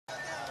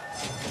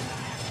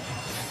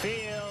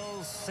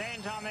Fields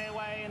sent on their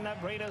way in the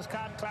Breeders'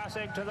 Cup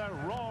Classic to the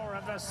roar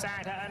of the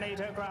Santa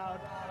Anita crowd.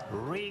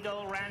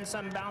 Regal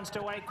Ransom bounced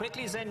away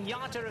quickly.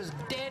 Zenyatta is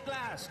dead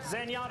last.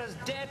 Zenyatta's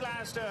dead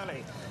last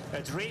early.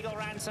 It's Regal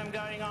Ransom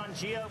going on.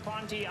 Gio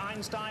Ponti,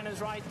 Einstein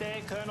is right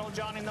there. Colonel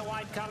John in the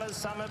white colours.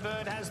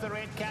 Summerbird has the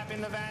red cap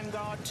in the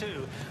vanguard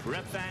too.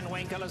 Rip Van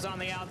Winkle is on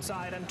the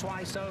outside and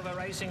Twice Over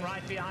racing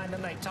right behind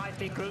them. They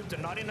tightly grouped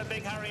and not in a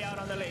big hurry out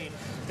on the lead.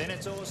 Then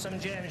it's Awesome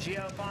Gem.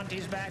 Gio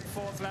Ponti's back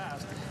fourth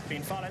last.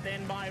 Been followed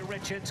then by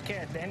Richard's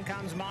Kid. Then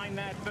comes Mind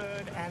That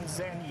Bird, and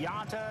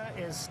Zenyatta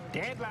is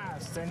dead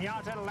last.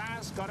 Zenyatta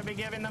last, got to be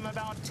giving them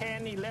about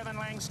 10, 11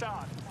 length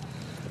start.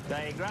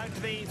 They grow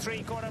to the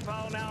three-quarter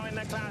pole now in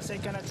the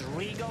Classic, and it's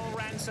Regal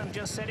Ransom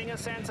just setting a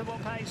sensible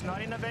pace,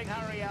 not in a big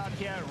hurry out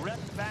here. Rip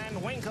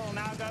Van Winkle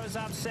now goes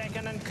up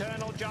second, and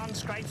Colonel John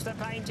scrapes the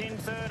paint in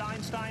third.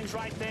 Einstein's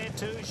right there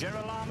too.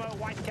 Girolamo,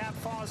 white cap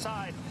far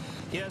side.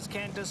 Here's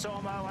Kent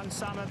Desormo and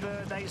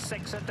Summerbird. They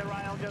six at the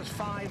rail, just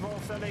 5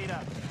 off the leader.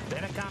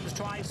 Then it comes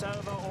Twice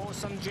Over,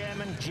 Awesome Gem,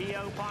 and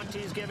Gio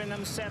Ponti's giving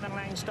them 7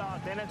 length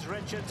start. Then it's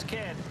Richard's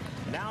Kid.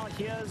 Now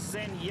here's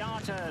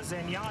Zenyatta.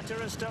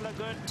 Zenyatta is still a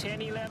good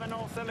 10, 11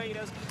 off the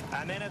leaders.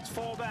 And then it's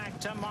 4 back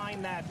to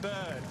Mind That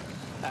Bird.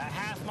 A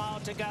half mile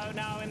to go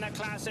now in the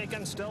Classic,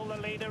 and still the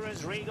leader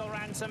is Regal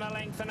Ransom, a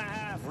length and a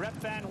half. Rip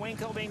Van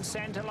Winkle being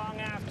sent along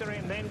after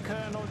him. Then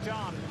Colonel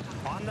John.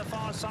 On the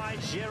far side,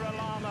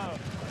 Girolamo.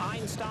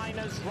 Einstein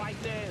is right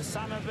there.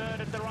 Summerbird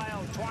at the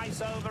rail.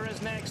 Twice Over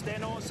is next.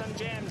 Then Awesome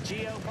Gem.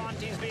 Gio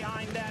Ponti's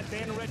behind that.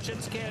 Then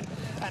Richard's Kid.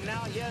 And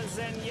now here's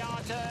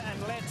Zenyatta.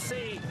 And let's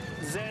see.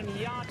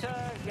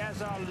 Zenyatta has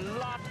a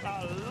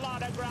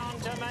lot of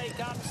ground to make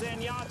up.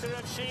 Zenyatta,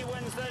 if she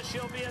wins this,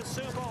 she'll be a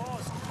super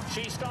horse.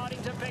 She's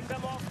starting to pick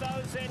them off,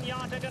 though.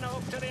 Zenyatta going to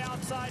hook to the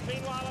outside.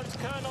 Meanwhile, it's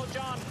Colonel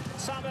John.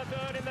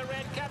 Summerbird in the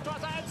red cap.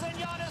 And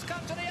Zenyatta's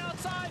come to the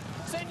outside.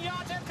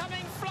 Zenyatta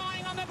coming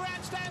flying on the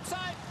grandstand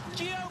side.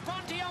 Gio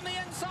Ponti on the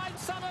inside.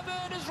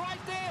 Summerbird is right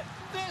there.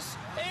 This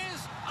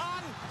is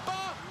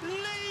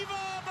unbelievable.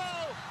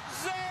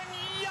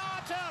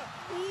 Zenyatta,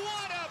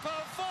 what a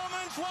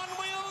performance. One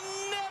we'll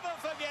never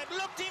forget.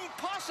 Looked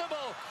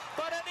impossible,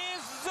 but it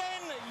is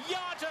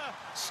Zenyatta,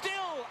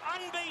 still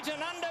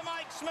unbeaten under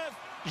Mike Smith.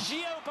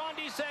 Gio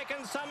Ponti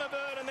second,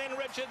 Summerbird, and then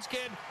Richard's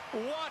Kid.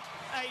 What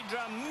a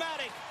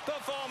dramatic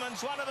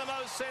performance. One of the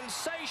most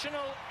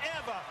sensational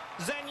ever.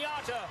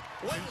 Zenyatta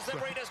wins the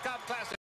Breeders' Cup Classic.